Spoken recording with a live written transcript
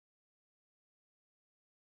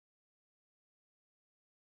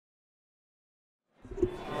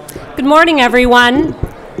Good morning, everyone.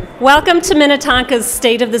 Welcome to Minnetonka's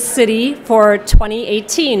State of the City for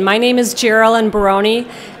 2018. My name is Geraldine Baroni,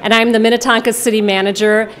 and I'm the Minnetonka City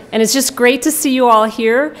Manager, and it's just great to see you all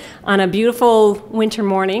here on a beautiful winter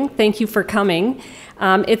morning. Thank you for coming.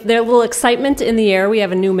 There's a little excitement in the air. We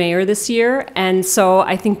have a new mayor this year, and so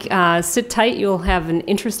I think sit tight. You'll have an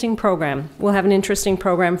interesting program. We'll have an interesting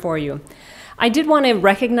program for you. I did want to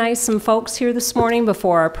recognize some folks here this morning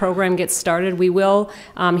before our program gets started. We will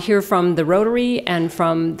hear from the Rotary and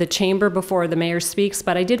from the Chamber before the mayor speaks,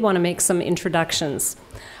 but I did want to make some introductions.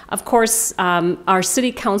 Of course, our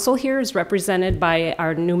City Council here is represented by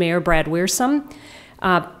our new mayor, Brad Wiersum,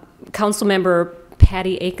 Council Member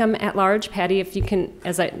Patty Acom at large. Patty, if you can,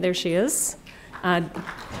 there she is.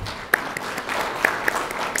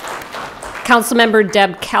 Councilmember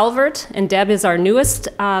Deb Calvert, and Deb is our newest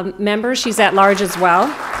member. She's at large as well.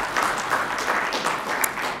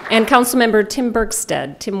 And Councilmember Tim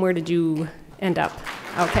Berkstead. Tim, where did you end up?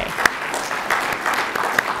 Okay.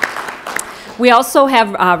 We also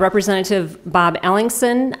have Representative Bob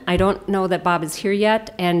Ellingson. I don't know that Bob is here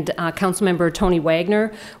yet, and Councilmember Tony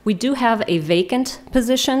Wagner. We do have a vacant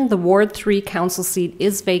position. The Ward 3 council seat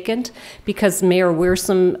is vacant because Mayor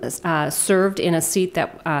Wiersum served in a seat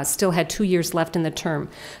that still had 2 years left in the term.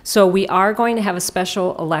 So we are going to have a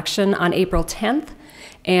special election on April 10th.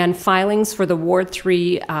 And filings for the Ward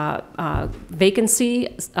 3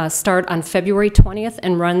 vacancy start on February 20th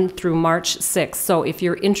and run through March 6th. So if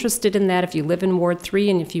you're interested in that, if you live in Ward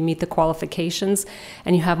 3 and if you meet the qualifications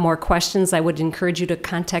and you have more questions, I would encourage you to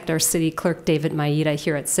contact our city clerk, David Maeda,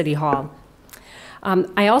 here at City Hall.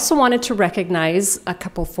 I also wanted to recognize a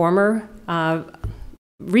couple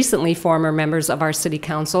recently former members of our city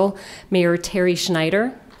council. Mayor Terry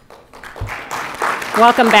Schneider.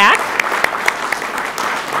 Welcome back.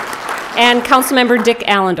 And Councilmember Dick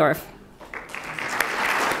Allendorf.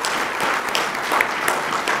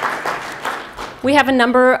 We have a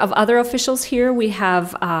number of other officials here. We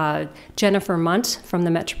have Jennifer Munt from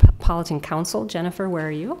the Metropolitan Council. Jennifer, where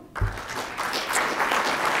are you?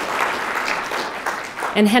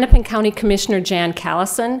 And Hennepin County Commissioner Jan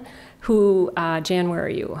Callison, who, Jan, where are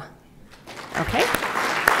you? Okay.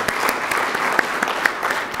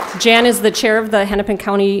 Jan is the chair of the Hennepin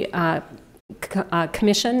County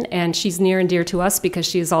Commission, and she's near and dear to us because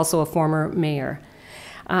she is also a former mayor.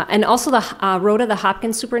 And also Rhoda, the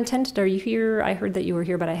Hopkins superintendent. Are you here? I heard that you were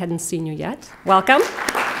here, but I hadn't seen you yet. Welcome.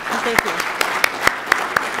 Thank you.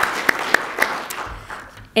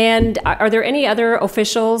 And are there any other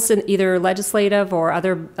officials in either legislative or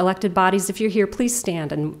other elected bodies? If you're here, please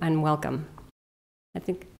stand and welcome. I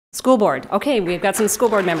think school board. Okay, we've got some school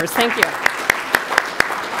board members. Thank you.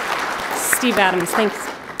 Steve Adams, thanks.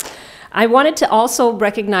 I wanted to also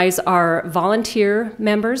recognize our volunteer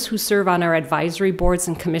members who serve on our advisory boards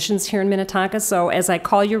and commissions here in Minnetonka. So as I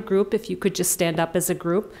call your group, if you could just stand up as a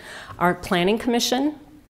group. Our Planning Commission.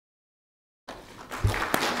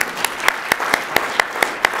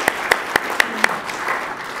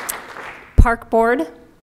 Park Board.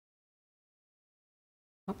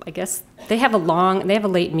 I guess they have a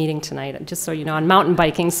late meeting tonight, just so you know, on mountain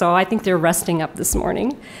biking, so I think they're resting up this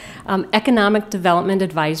morning. Economic Development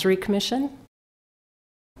Advisory Commission.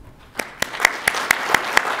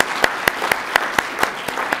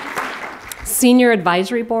 Senior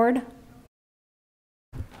Advisory Board.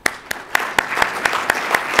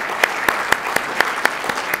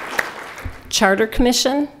 Charter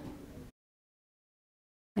Commission.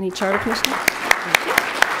 Any Charter Commission?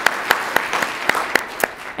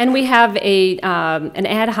 And we have an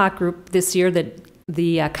ad hoc group this year,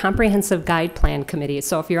 the Comprehensive Guide Plan Committee.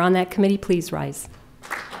 So if you're on that committee, please rise.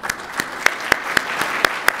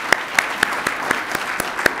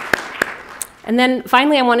 And then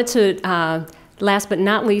finally, I wanted to, last but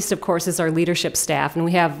not least, of course, is our leadership staff. And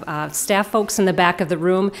we have staff folks in the back of the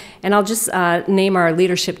room. And I'll just name our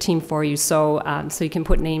leadership team for you so you can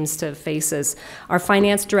put names to faces. Our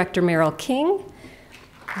Finance Director, Merrill King.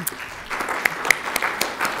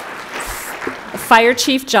 Fire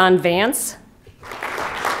Chief John Vance,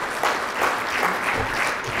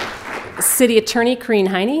 City Attorney Corrine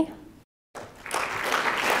Heine,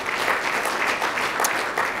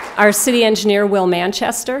 our City Engineer Will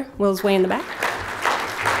Manchester, Will's way in the back,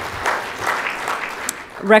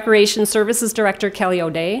 Recreation Services Director Kelly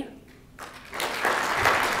O'Day,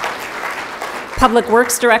 Public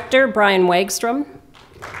Works Director Brian Wagstrom,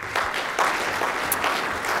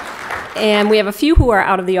 and we have a few who are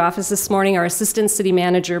out of the office this morning. Our Assistant City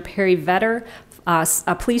Manager, Perry Vetter,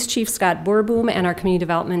 Police Chief Scott Boerboom and our Community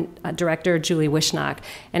Development Director Julie Wishnock.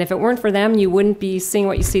 And if it weren't for them, you wouldn't be seeing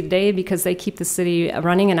what you see today, because they keep the city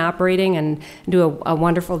running and operating and do a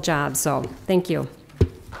wonderful job. So thank you.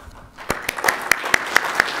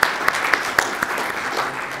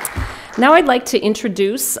 Now I'd like to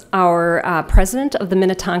introduce our president of the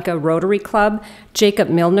Minnetonka Rotary Club, Jacob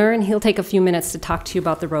Milner, and he'll take a few minutes to talk to you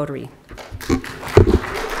about the Rotary.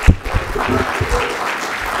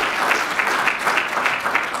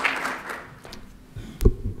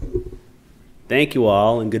 Thank you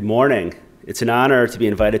all, and good morning. It's an honor to be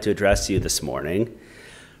invited to address you this morning.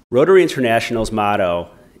 Rotary International's motto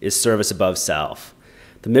is service above self.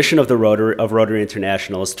 The mission of Rotary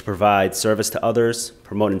International is to provide service to others,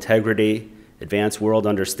 promote integrity, advance world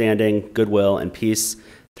understanding, goodwill, and peace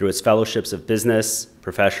through its fellowships of business,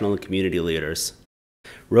 professional, and community leaders.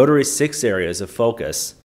 Rotary's 6 areas of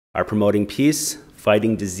focus are promoting peace,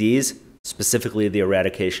 fighting disease, specifically the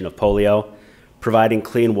eradication of polio, providing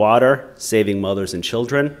clean water, saving mothers and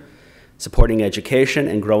children, supporting education,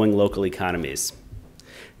 and growing local economies.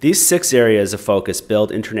 These 6 areas of focus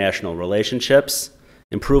build international relationships,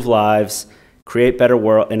 improve lives, create a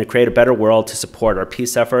better world to support our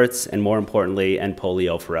peace efforts, and more importantly, end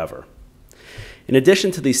polio forever. In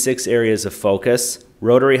addition to these 6 areas of focus,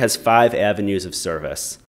 Rotary has 5 avenues of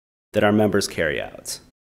service that our members carry out: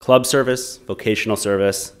 club service, vocational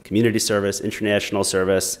service, community service, international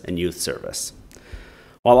service, and youth service.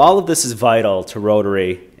 While all of this is vital to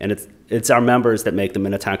Rotary, and it's our members that make the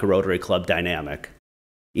Minnetonka Rotary Club dynamic,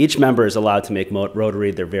 each member is allowed to make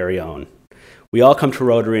Rotary their very own. We all come to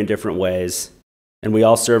Rotary in different ways, and we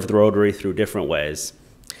all serve the Rotary through different ways.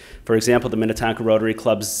 For example, the Minnetonka Rotary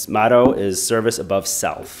Club's motto is service above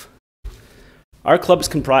self. Our club is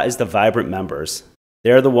comprised of vibrant members.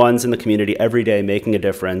 They're the ones in the community every day making a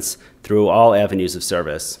difference through all avenues of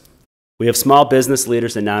service. We have small business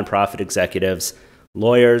leaders and nonprofit executives,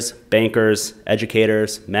 lawyers, bankers,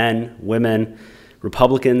 educators, men, women,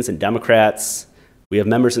 Republicans and Democrats. We have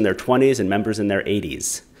members in their 20s and members in their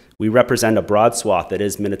 80s. We represent a broad swath that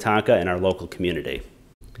is Minnetonka and our local community.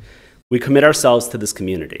 We commit ourselves to this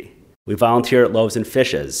community. We volunteer at Loaves and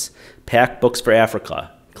Fishes, pack books for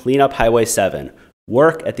Africa, clean up Highway 7,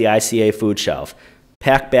 work at the ICA food shelf,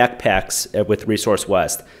 pack backpacks with Resource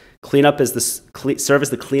West, serve as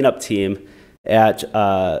the cleanup team at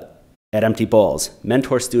Empty Bowls,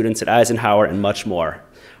 mentor students at Eisenhower, and much more.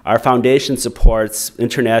 Our foundation supports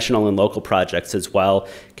international and local projects as well,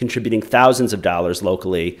 contributing thousands of dollars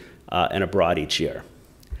locally and abroad each year.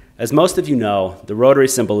 As most of you know, the Rotary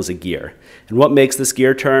symbol is a gear. And what makes this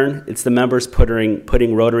gear turn? It's the members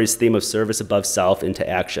putting Rotary's theme of service above self into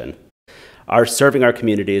action, serving our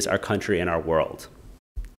communities, our country, and our world.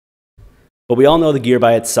 But we all know the gear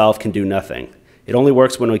by itself can do nothing. It only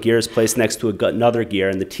works when a gear is placed next to another gear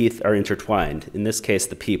and the teeth are intertwined, in this case,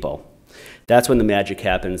 the people. That's when the magic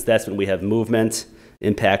happens. That's when we have movement,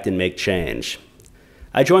 impact, and make change.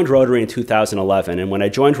 I joined Rotary in 2011, and when I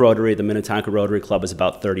joined Rotary, the Minnetonka Rotary Club was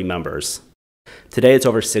about 30 members. Today, it's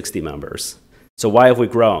over 60 members. So why have we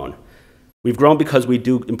grown? We've grown because we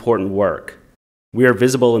do important work. We are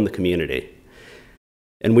visible in the community.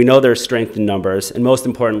 And we know there's strength in numbers, and most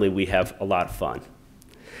importantly, we have a lot of fun.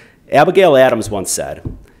 Abigail Adams once said,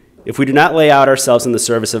 "If we do not lay out ourselves in the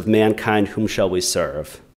service of mankind, whom shall we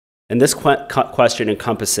serve?" And this question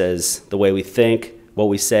encompasses the way we think, what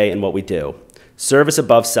we say, and what we do. Service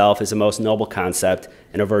above self is a most noble concept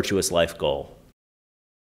and a virtuous life goal.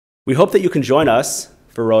 We hope that you can join us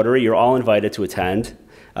for Rotary. You're all invited to attend.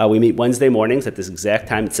 We meet Wednesday mornings at this exact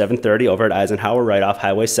time at 7:30 over at Eisenhower, right off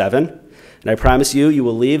Highway 7. And I promise you, you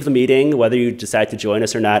will leave the meeting, whether you decide to join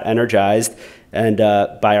us or not, energized and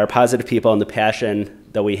by our positive people and the passion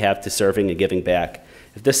that we have to serving and giving back.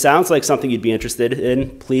 If this sounds like something you'd be interested in,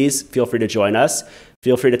 please feel free to join us.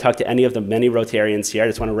 Feel free to talk to any of the many Rotarians here. I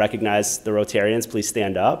just want to recognize the Rotarians. Please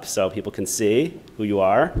stand up so people can see who you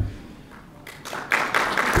are.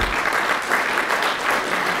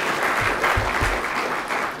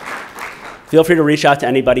 Feel free to reach out to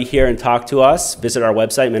anybody here and talk to us. Visit our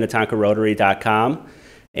website, minnetonkarotary.com.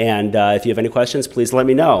 And if you have any questions, please let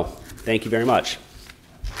me know. Thank you very much.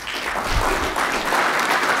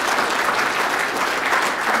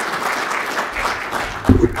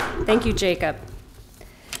 Thank you, Jacob.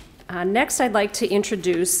 Next, I'd like to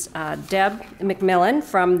introduce Deb McMillan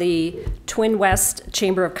from the Twin West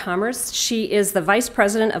Chamber of Commerce. She is the Vice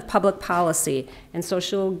President of Public Policy, and so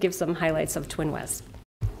she'll give some highlights of Twin West.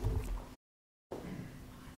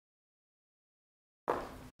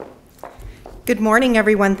 Good morning,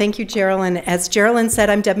 everyone. Thank you, Geraldine. As Geraldine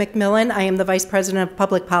said, I'm Deb McMillan. I am the Vice President of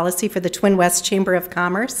Public Policy for the Twin West Chamber of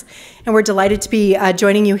Commerce, and we're delighted to be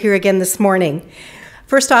joining you here again this morning.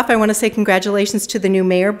 First off, I want to say congratulations to the new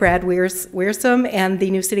mayor, Brad Wiersum, and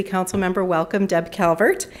the new city council member, welcome, Deb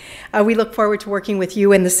Calvert. We look forward to working with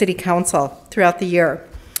you and the city council throughout the year.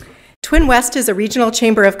 Twin West is a regional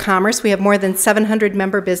chamber of commerce. We have more than 700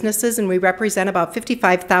 member businesses, and we represent about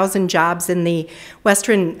 55,000 jobs in the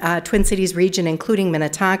western Twin Cities region, including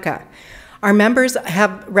Minnetonka. Our members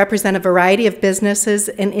represent a variety of businesses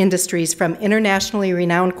and industries, from internationally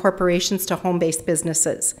renowned corporations to home-based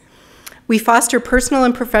businesses. We foster personal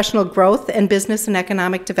and professional growth and business and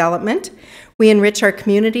economic development. We enrich our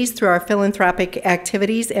communities through our philanthropic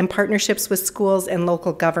activities and partnerships with schools and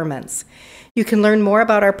local governments. You can learn more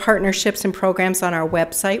about our partnerships and programs on our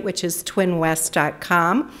website, which is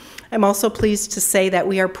twinwest.com. I'm also pleased to say that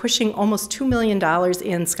we are pushing almost $2 million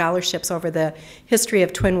in scholarships over the history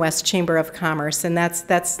of Twin West Chamber of Commerce, and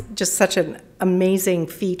that's just such an amazing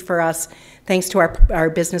feat for us, thanks to our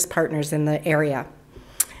business partners in the area.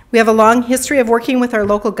 We have a long history of working with our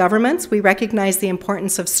local governments. We recognize the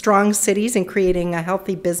importance of strong cities in creating a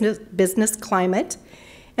healthy business climate,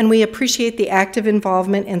 and we appreciate the active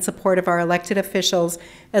involvement and support of our elected officials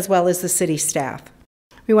as well as the city staff.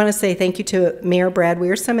 We want to say thank you to Mayor Brad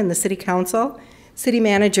Wiersum and the City Council, City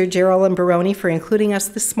Manager Geraldine Baroni for including us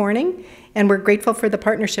this morning, and we're grateful for the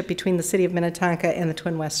partnership between the City of Minnetonka and the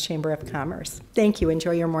Twin West Chamber of Commerce. Thank you.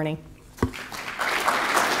 Enjoy your morning.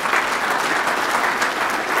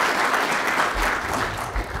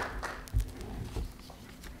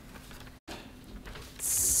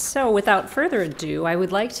 So without further ado, I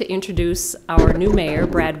would like to introduce our new mayor,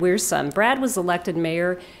 Brad Wiersum. Brad was elected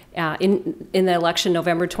mayor in the election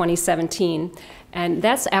November 2017, and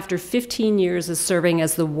that's after 15 years of serving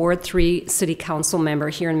as the Ward 3 City Council member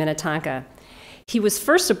here in Minnetonka. He was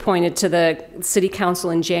first appointed to the City Council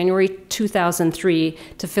in January 2003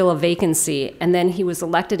 to fill a vacancy, and then he was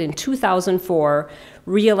elected in 2004,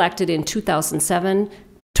 re-elected in 2007,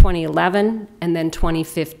 2011, and then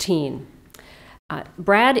 2015.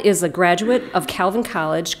 Brad is a graduate of Calvin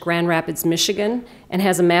College, Grand Rapids, Michigan, and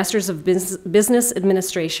has a Master's of Business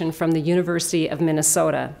Administration from the University of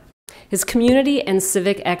Minnesota. His community and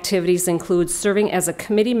civic activities include serving as a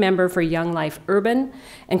committee member for Young Life Urban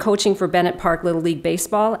and coaching for Bennett Park Little League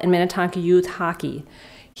Baseball and Minnetonka Youth Hockey.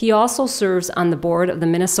 He also serves on the board of the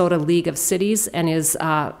Minnesota League of Cities and is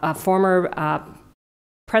a former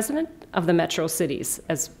president of the Metro Cities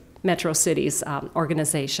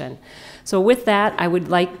organization. So with that, I would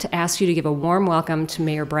like to ask you to give a warm welcome to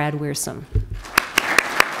Mayor Brad Wiersum.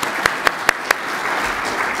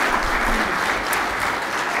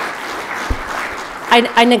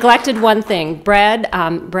 I neglected one thing. Brad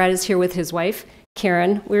is here with his wife,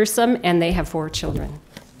 Karen Wiersum, and they have 4 children.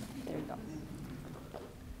 There you go.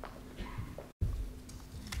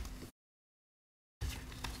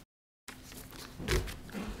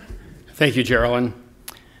 Thank you, Geraldine.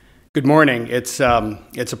 Good morning. It's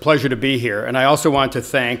a pleasure to be here, and I also want to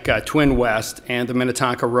thank Twin West and the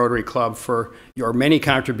Minnetonka Rotary Club for your many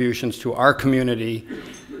contributions to our community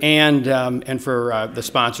and for the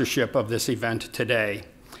sponsorship of this event today.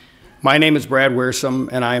 My name is Brad Wiersum,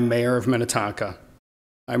 and I am mayor of Minnetonka.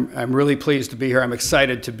 I'm really pleased to be here. I'm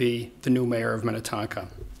excited to be the new mayor of Minnetonka.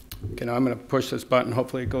 Okay, now I'm going to push this button.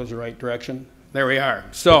 Hopefully it goes the right direction. There we are.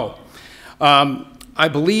 So. I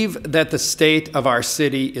believe that the state of our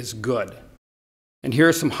city is good. And here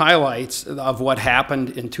are some highlights of what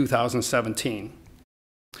happened in 2017.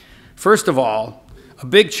 First of all, a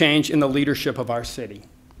big change in the leadership of our city.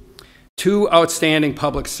 2 outstanding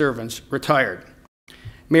public servants retired.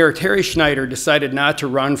 Mayor Terry Schneider decided not to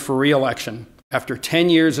run for re-election after 10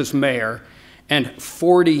 years as mayor and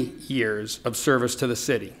 40 years of service to the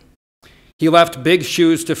city. He left big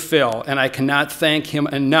shoes to fill, and I cannot thank him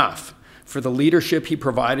enough for the leadership he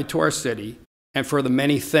provided to our city and for the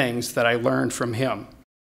many things that I learned from him.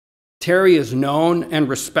 Terry is known and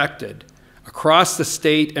respected across the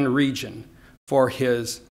state and region for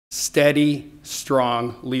his steady,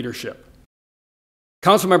 strong leadership.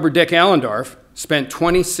 Councilmember Dick Allendorf spent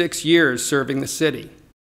 26 years serving the city,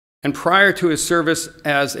 and prior to his service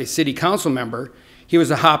as a city council member, he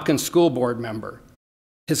was a Hopkins School Board member.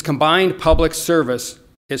 His combined public service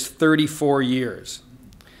is 34 years.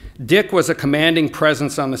 Dick was a commanding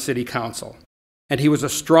presence on the city council, and he was a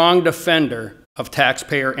strong defender of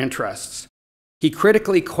taxpayer interests. He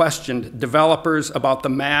critically questioned developers about the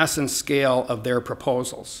mass and scale of their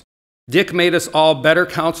proposals. Dick made us all better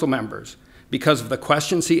council members because of the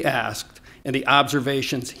questions he asked and the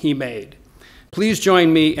observations he made. Please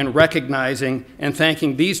join me in recognizing and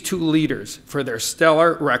thanking these two leaders for their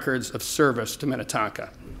stellar records of service to Minnetonka.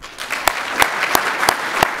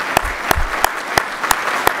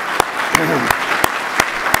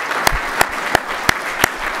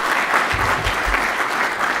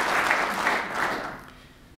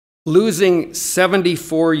 Losing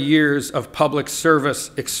 74 years of public service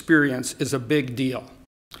experience is a big deal,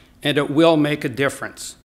 and it will make a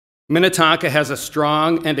difference. Minnetonka has a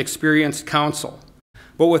strong and experienced council,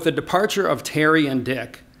 but with the departure of Terry and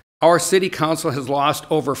Dick, our city council has lost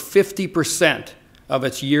over 50% of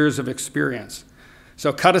its years of experience.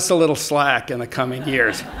 So cut us a little slack in the coming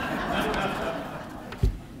years.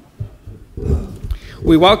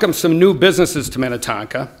 We welcome some new businesses to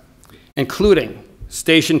Minnetonka, including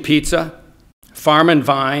Station Pizza, Farm and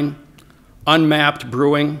Vine, Unmapped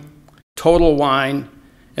Brewing, Total Wine,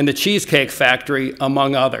 and the Cheesecake Factory,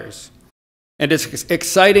 among others. And it's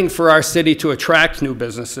exciting for our city to attract new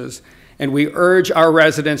businesses, and we urge our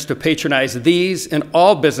residents to patronize these and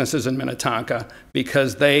all businesses in Minnetonka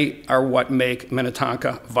because they are what make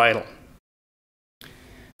Minnetonka vital.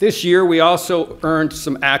 This year, we also earned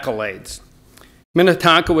some accolades.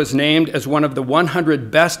 Minnetonka was named as one of the 100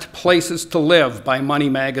 best places to live by Money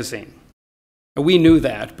Magazine. We knew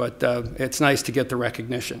that, but it's nice to get the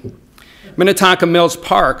recognition. Minnetonka Mills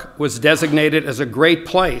Park was designated as a great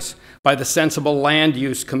place by the Sensible Land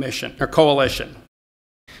Use Commission, or Coalition.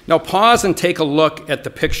 Now pause and take a look at the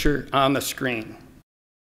picture on the screen.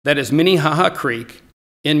 That is Minnehaha Creek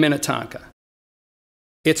in Minnetonka.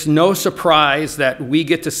 It's no surprise that we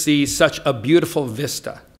get to see such a beautiful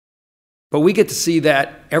vista. But we get to see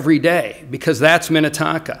that every day because that's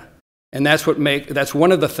Minnetonka. And that's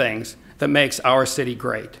one of the things that makes our city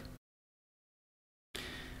great.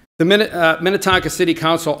 The Minnetonka City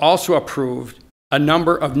Council also approved a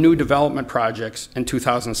number of new development projects in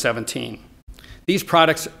 2017. These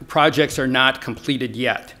projects are not completed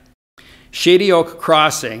yet. Shady Oak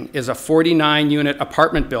Crossing is a 49-unit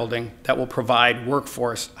apartment building that will provide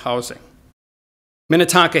workforce housing.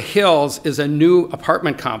 Minnetonka Hills is a new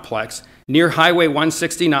apartment complex near Highway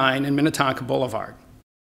 169 and Minnetonka Boulevard.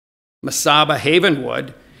 Mesaba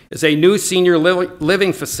Havenwood is a new senior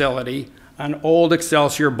living facility on Old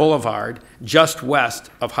Excelsior Boulevard, just west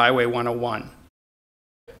of Highway 101.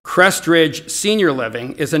 Crest Ridge Senior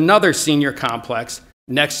Living is another senior complex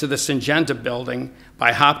next to the Syngenta building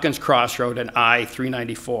by Hopkins Crossroad and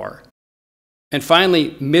I-394. And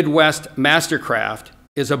finally, Midwest Mastercraft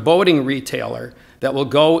is a boating retailer that will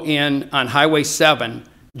go in on Highway 7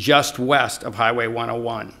 just west of Highway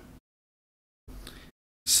 101.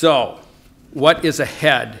 So, what is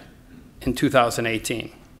ahead in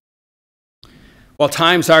 2018? Well,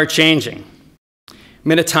 times are changing.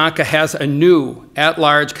 Minnetonka has a new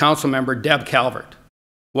at-large council member, Deb Calvert.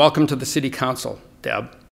 Welcome to the City Council,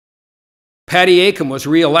 Deb. Patty Acom was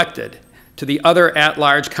re-elected to the other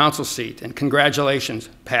at-large council seat, and congratulations,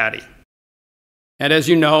 Patty. And as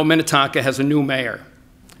you know, Minnetonka has a new mayor.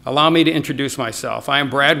 Allow me to introduce myself. I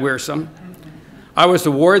am Brad Wiersum. I was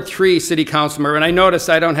the Ward 3 City Council member, and I noticed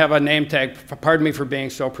I don't have a name tag. Pardon me for being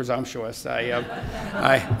so presumptuous.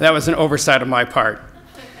 That was an oversight on my part.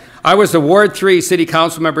 I was the Ward 3 City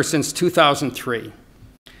Council member since 2003.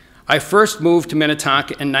 I first moved to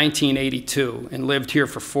Minnetonka in 1982 and lived here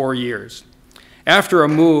for 4 years. After a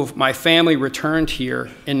move, my family returned here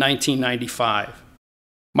in 1995.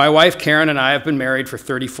 My wife Karen and I have been married for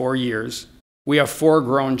 34 years. We have 4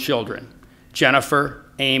 grown children, Jennifer,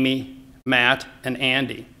 Amy, Matt, and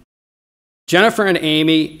Andy. Jennifer and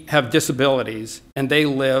Amy have disabilities, and they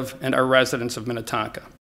live and are residents of Minnetonka.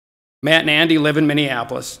 Matt and Andy live in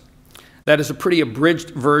Minneapolis. That is a pretty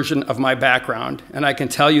abridged version of my background, and I can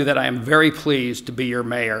tell you that I am very pleased to be your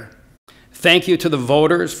mayor. Thank you to the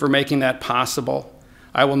voters for making that possible.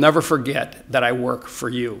 I will never forget that I work for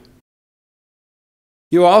you.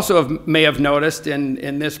 You also may have noticed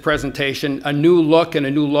in this presentation a new look and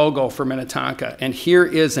a new logo for Minnetonka, and here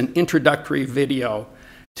is an introductory video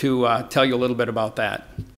to tell you a little bit about that.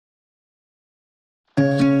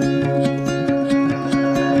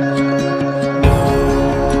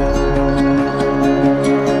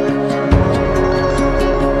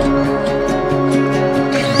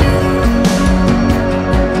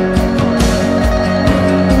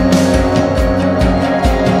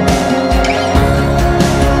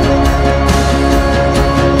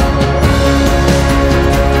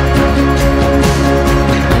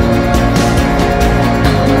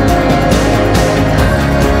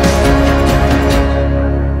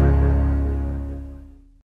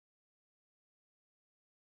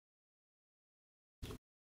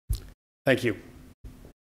 Thank you.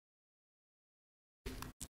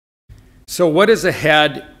 So what is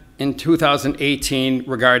ahead in 2018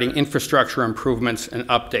 regarding infrastructure improvements and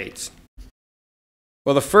updates?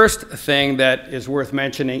 Well, the first thing that is worth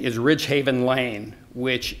mentioning is Ridgehaven Lane,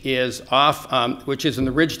 which is in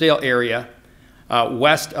the Ridgedale area,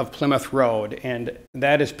 west of Plymouth Road, and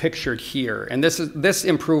that is pictured here. And this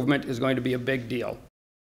improvement is going to be a big deal.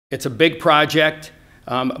 It's a big project,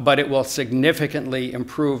 but it will significantly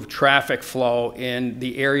improve traffic flow in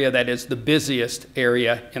the area that is the busiest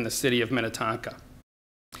area in the city of Minnetonka.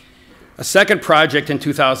 A second project in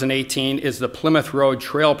 2018 is the Plymouth Road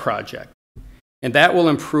Trail Project, and that will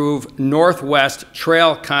improve northwest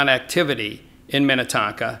trail connectivity in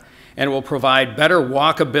Minnetonka and will provide better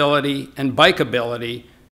walkability and bikeability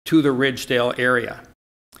to the Ridgedale area.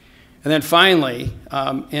 And then finally,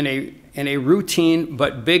 in a routine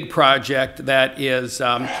but big project that is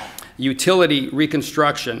utility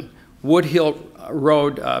reconstruction, Wood Hill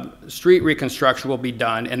Road street reconstruction will be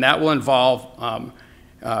done, and that will involve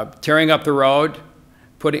tearing up the road,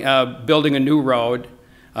 building a new road,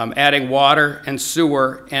 adding water and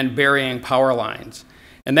sewer, and burying power lines.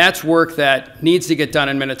 And that's work that needs to get done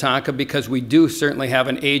in Minnetonka because we do certainly have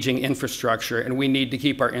an aging infrastructure, and we need to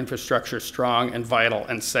keep our infrastructure strong and vital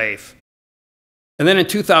and safe. And then in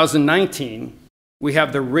 2019, we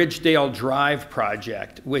have the Ridgedale Drive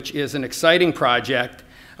project, which is an exciting project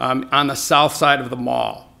on the south side of the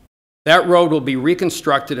mall. That road will be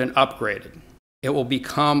reconstructed and upgraded. It will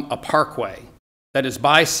become a parkway that is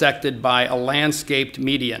bisected by a landscaped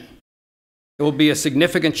median. It will be a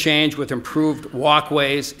significant change with improved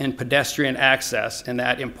walkways and pedestrian access in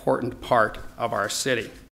that important part of our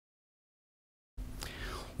city.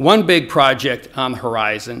 One big project on the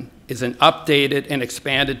horizon is an updated and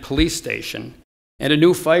expanded police station and a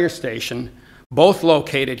new fire station, both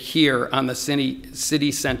located here on the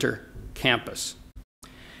city center campus.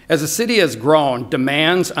 As the city has grown,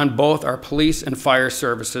 demands on both our police and fire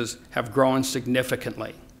services have grown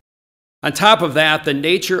significantly. On top of that, the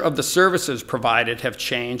nature of the services provided have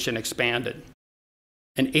changed and expanded.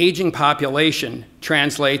 An aging population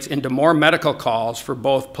translates into more medical calls for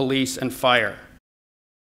both police and fire.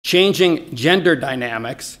 Changing gender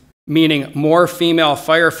dynamics, meaning more female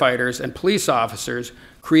firefighters and police officers,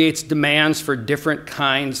 creates demands for different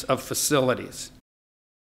kinds of facilities.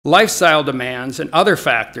 Lifestyle demands and other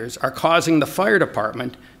factors are causing the fire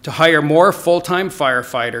department to hire more full-time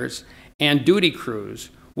firefighters and duty crews,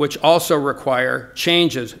 which also require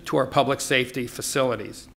changes to our public safety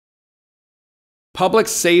facilities. Public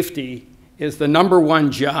safety is the #1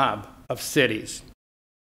 job of cities,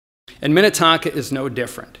 and Minnetonka is no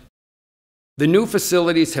different. The new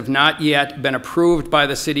facilities have not yet been approved by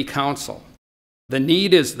the City Council. The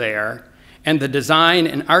need is there, and the design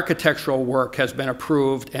and architectural work has been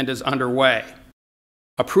approved and is underway.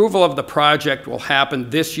 Approval of the project will happen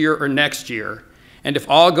this year or next year, and if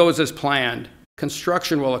all goes as planned,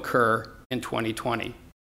 construction will occur in 2020.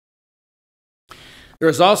 There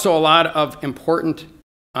is also a lot of important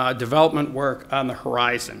development work on the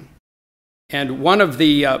horizon. And one of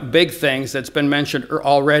the big things that's been mentioned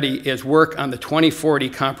already is work on the 2040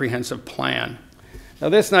 Comprehensive Plan. Now,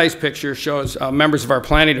 this nice picture shows members of our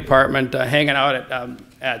planning department hanging out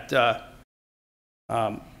at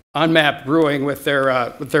Unmapped Brewing with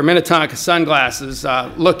their Minnetonka sunglasses,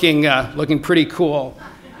 looking pretty cool.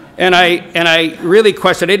 And I really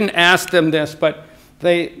question. I didn't ask them this, but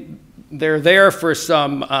they're there for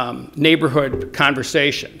some neighborhood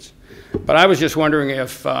conversations. But I was just wondering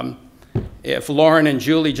if Lauren and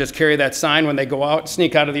Julie just carry that sign when they go out,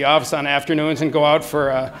 sneak out of the office on afternoons and go out for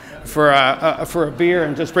a beer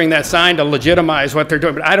and just bring that sign to legitimize what they're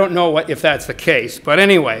doing. But I don't know if that's the case. But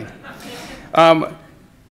anyway,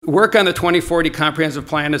 work on the 2040 Comprehensive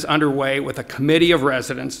Plan is underway with a committee of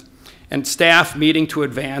residents and staff meeting to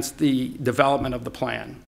advance the development of the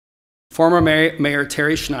plan. Former Mayor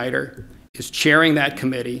Terry Schneider is chairing that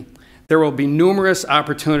committee. There will be numerous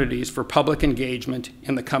opportunities for public engagement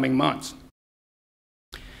in the coming months.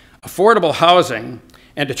 Affordable housing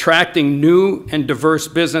and attracting new and diverse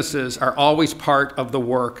businesses are always part of the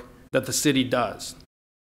work that the city does.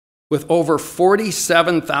 With over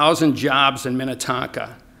 47,000 jobs in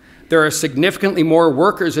Minnetonka, there are significantly more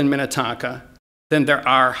workers in Minnetonka than there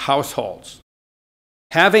are households.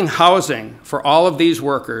 Having housing for all of these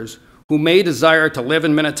workers who may desire to live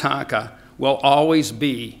in Minnetonka will always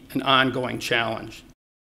be an ongoing challenge.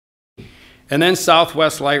 And then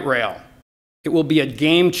Southwest Light Rail. It will be a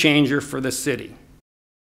game changer for the city.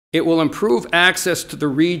 It will improve access to the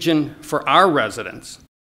region for our residents,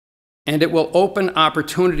 and it will open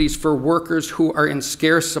opportunities for workers who are in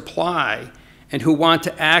scarce supply and who want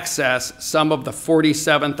to access some of the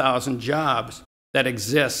 47,000 jobs that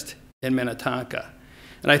exist in Minnetonka.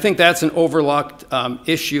 And I think that's an overlooked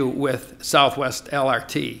issue with Southwest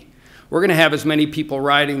LRT. We're going to have as many people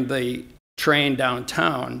riding the train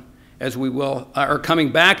downtown as we will, or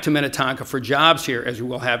coming back to Minnetonka for jobs here as we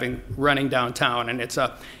will having running downtown. And it's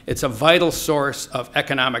a vital source of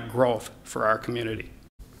economic growth for our community.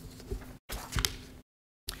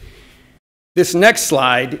 This next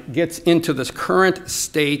slide gets into this current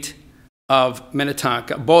state of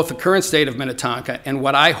Minnetonka, both the current state of Minnetonka and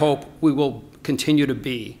what I hope we will continue to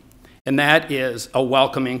be, and that is a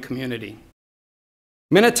welcoming community.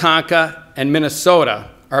 Minnetonka and Minnesota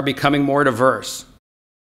are becoming more diverse,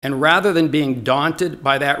 and rather than being daunted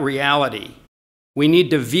by that reality, we need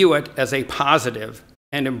to view it as a positive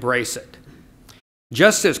and embrace it.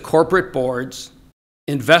 Just as corporate boards,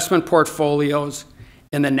 investment portfolios,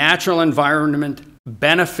 and the natural environment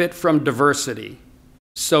benefit from diversity,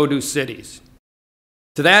 so do cities.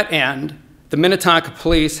 To that end, the Minnetonka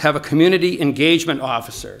Police have a community engagement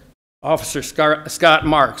officer, Officer Scott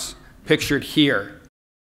Marks, pictured here.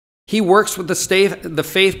 He works with the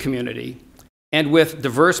faith community and with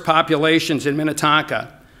diverse populations in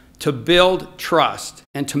Minnetonka to build trust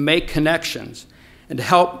and to make connections and to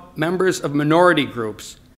help members of minority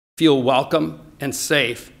groups feel welcome and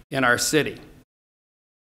safe in our city.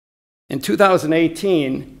 In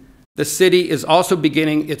 2018, the city is also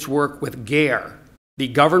beginning its work with GARE, the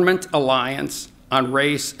Government Alliance on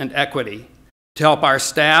Race and Equity, to help our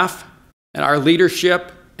staff and our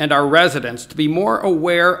leadership and our residents to be more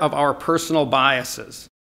aware of our personal biases.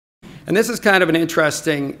 And this is kind of an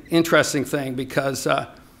interesting thing because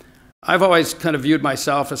I've always kind of viewed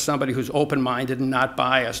myself as somebody who's open-minded and not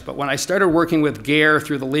biased. But when I started working with GARE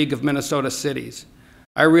through the League of Minnesota Cities,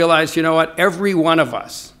 I realized, you know what, every one of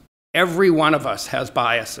us has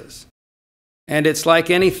biases. And it's like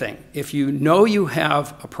anything. If you know you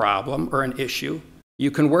have a problem or an issue, you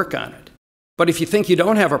can work on it. But if you think you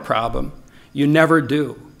don't have a problem, you never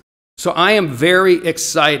do. So I am very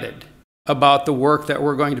excited about the work that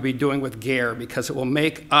we're going to be doing with GARE because it will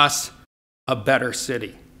make us a better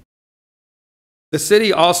city. The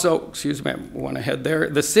city also, excuse me, I went ahead there.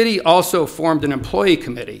 The city also formed an employee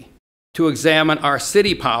committee to examine our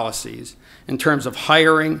city policies in terms of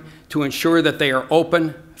hiring to ensure that they are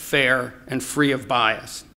open, fair, and free of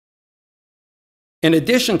bias. In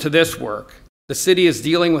addition to this work, the city is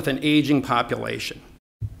dealing with an aging population.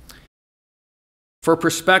 For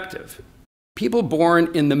perspective, people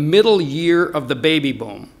born in the middle year of the baby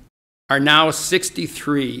boom are now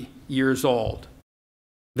 63 years old.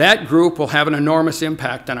 That group will have an enormous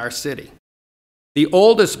impact on our city. The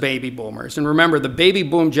oldest baby boomers, and remember, the baby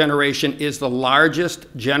boom generation is the largest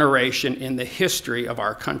generation in the history of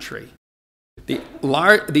our country.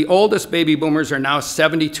 The oldest baby boomers are now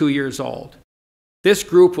 72 years old. This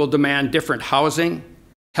group will demand different housing,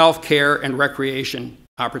 health care, and recreation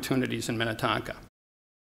opportunities in Minnetonka.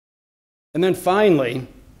 And then finally,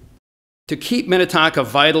 to keep Minnetonka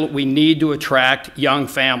vital, we need to attract young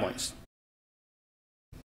families.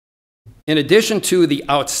 In addition to the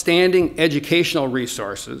outstanding educational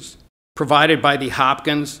resources provided by the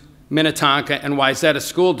Hopkins, Minnetonka, and Wayzata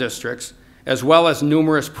school districts, as well as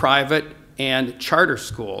numerous private and charter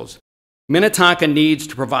schools, Minnetonka needs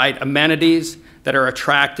to provide amenities that are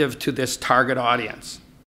attractive to this target audience.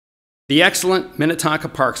 The excellent Minnetonka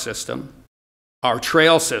Park system, our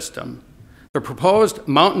trail system, the proposed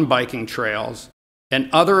mountain biking trails, and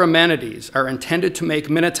other amenities are intended to make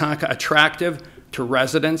Minnetonka attractive to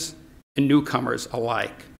residents and newcomers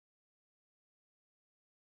alike.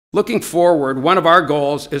 Looking forward, one of our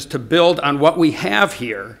goals is to build on what we have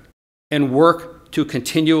here and work to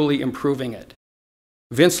continually improving it.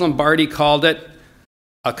 Vince Lombardi called it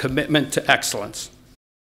a commitment to excellence.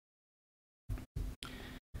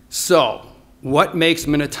 So, what makes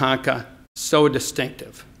Minnetonka so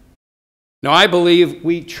distinctive? Now, I believe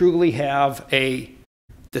we truly have a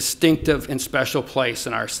distinctive and special place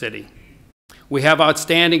in our city. We have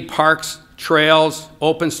outstanding parks, trails,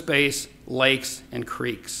 open space, lakes, and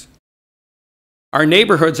creeks. Our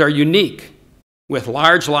neighborhoods are unique with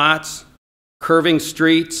large lots, curving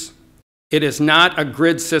streets. It is not a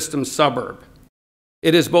grid system suburb.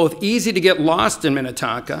 It is both easy to get lost in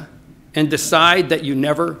Minnetonka and decide that you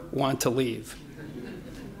never want to leave.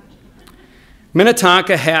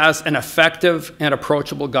 Minnetonka has an effective and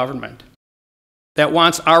approachable government that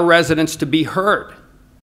wants our residents to be heard.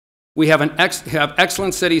 We have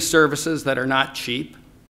excellent city services that are not cheap,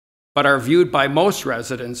 but are viewed by most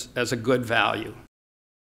residents as a good value.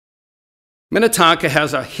 Minnetonka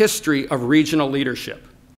has a history of regional leadership.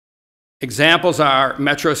 Examples are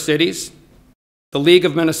Metro Cities, the League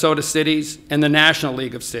of Minnesota Cities, and the National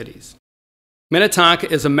League of Cities.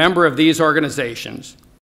 Minnetonka is a member of these organizations,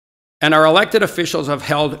 and our elected officials have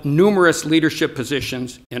held numerous leadership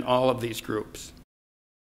positions in all of these groups.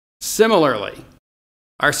 Similarly,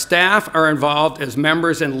 our staff are involved as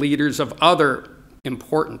members and leaders of other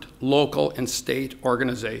important local and state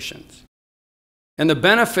organizations. And the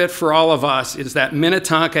benefit for all of us is that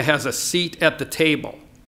Minnetonka has a seat at the table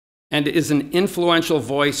and is an influential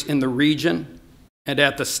voice in the region and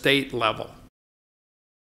at the state level.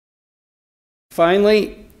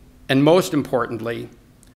 Finally, and most importantly,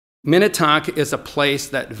 Minnetonka is a place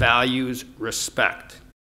that values respect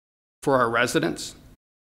for our residents,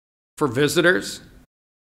 for visitors,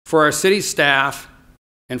 for our city staff,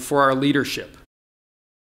 and for our leadership.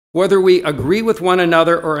 Whether we agree with one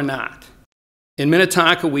another or not, in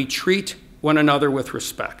Minnetonka we treat one another with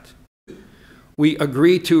respect. We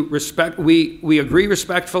agree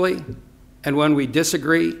respectfully, and when we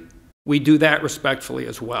disagree, we do that respectfully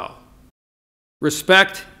as well.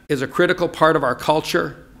 Respect is a critical part of our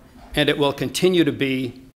culture, and it will continue to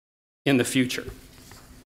be in the future.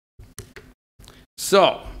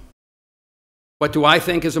 So, what do I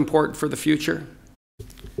think is important for the future?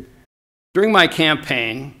 During my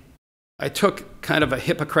campaign, I took kind of a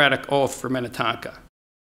Hippocratic oath for Minnetonka.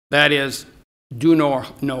 That is, do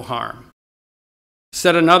no harm.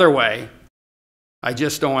 Said another way, I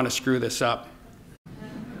just don't want to screw this up.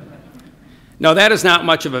 Now, that is not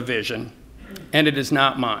much of a vision, and it is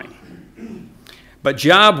not mine. But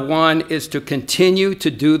job one is to continue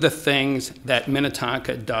to do the things that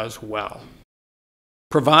Minnetonka does well.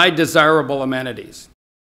 Provide desirable amenities.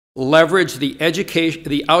 Leverage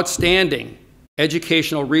the outstanding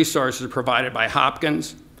educational resources provided by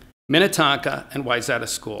Hopkins, Minnetonka, and Wayzata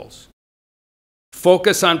schools.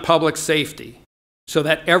 Focus on public safety so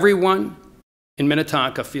that everyone in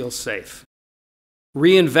Minnetonka feels safe.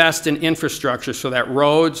 Reinvest in infrastructure so that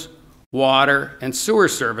roads, water, and sewer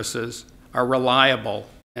services are reliable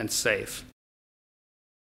and safe.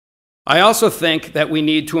 I also think that we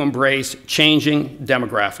need to embrace changing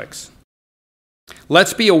demographics.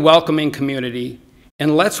 Let's be a welcoming community,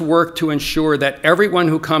 and let's work to ensure that everyone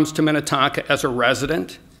who comes to Minnetonka as a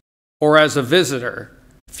resident or as a visitor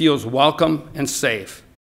feels welcome and safe,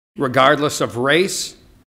 regardless of race,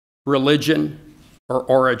 religion, or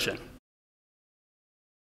origin.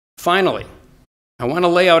 Finally, I want to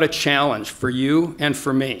lay out a challenge for you and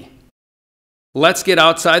for me. Let's get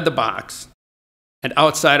outside the box and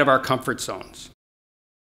outside of our comfort zones.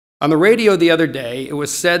 On the radio the other day, it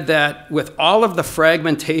was said that with all of the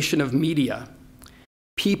fragmentation of media,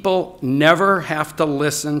 people never have to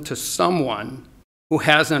listen to someone who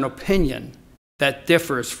has an opinion that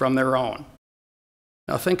differs from their own.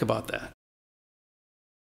 Now think about that.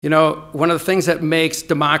 You know, one of the things that makes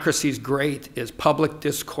democracies great is public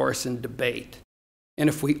discourse and debate. And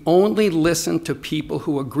if we only listen to people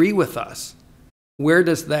who agree with us, where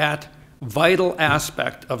does that vital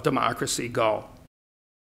aspect of democracy go?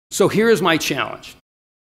 So here is my challenge.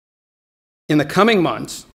 In the coming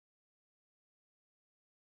months,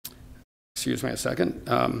 excuse me a second,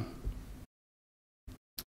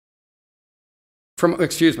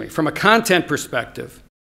 from a content perspective,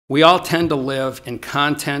 we all tend to live in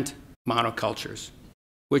content monocultures,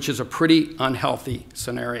 which is a pretty unhealthy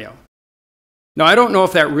scenario. Now, I don't know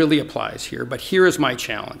if that really applies here, but here is my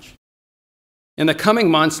challenge. In the coming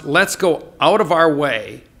months, let's go out of our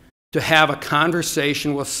way to have a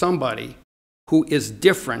conversation with somebody who is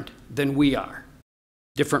different than we are.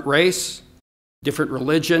 Different race, different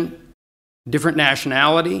religion, different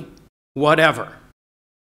nationality, whatever.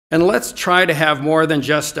 And let's try to have more than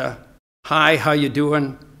just a, hi, how you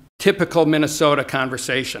doing, typical Minnesota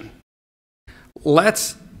conversation.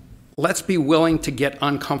 Let's be willing to get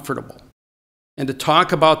uncomfortable and to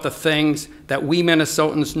talk about the things that we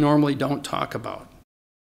Minnesotans normally don't talk about,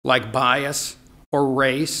 like bias or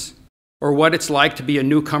race or what it's like to be a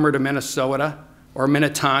newcomer to Minnesota or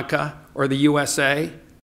Minnetonka or the USA.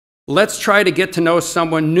 Let's try to get to know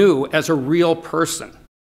someone new as a real person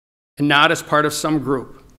and not as part of some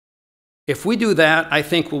group. If we do that, I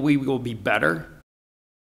think we will be better.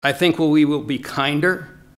 I think we will be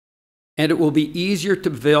kinder, and it will be easier to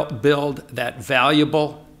build that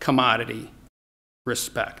valuable commodity,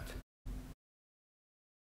 respect.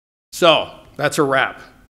 So that's a wrap.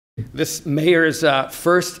 This mayor's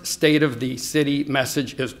first State of the City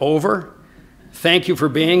message is over. Thank you for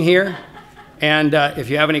being here. And if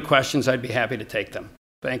you have any questions, I'd be happy to take them.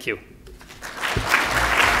 Thank you.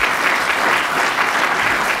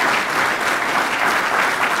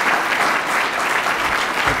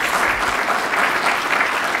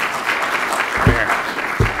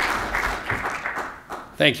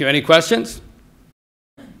 Thank you. Any questions?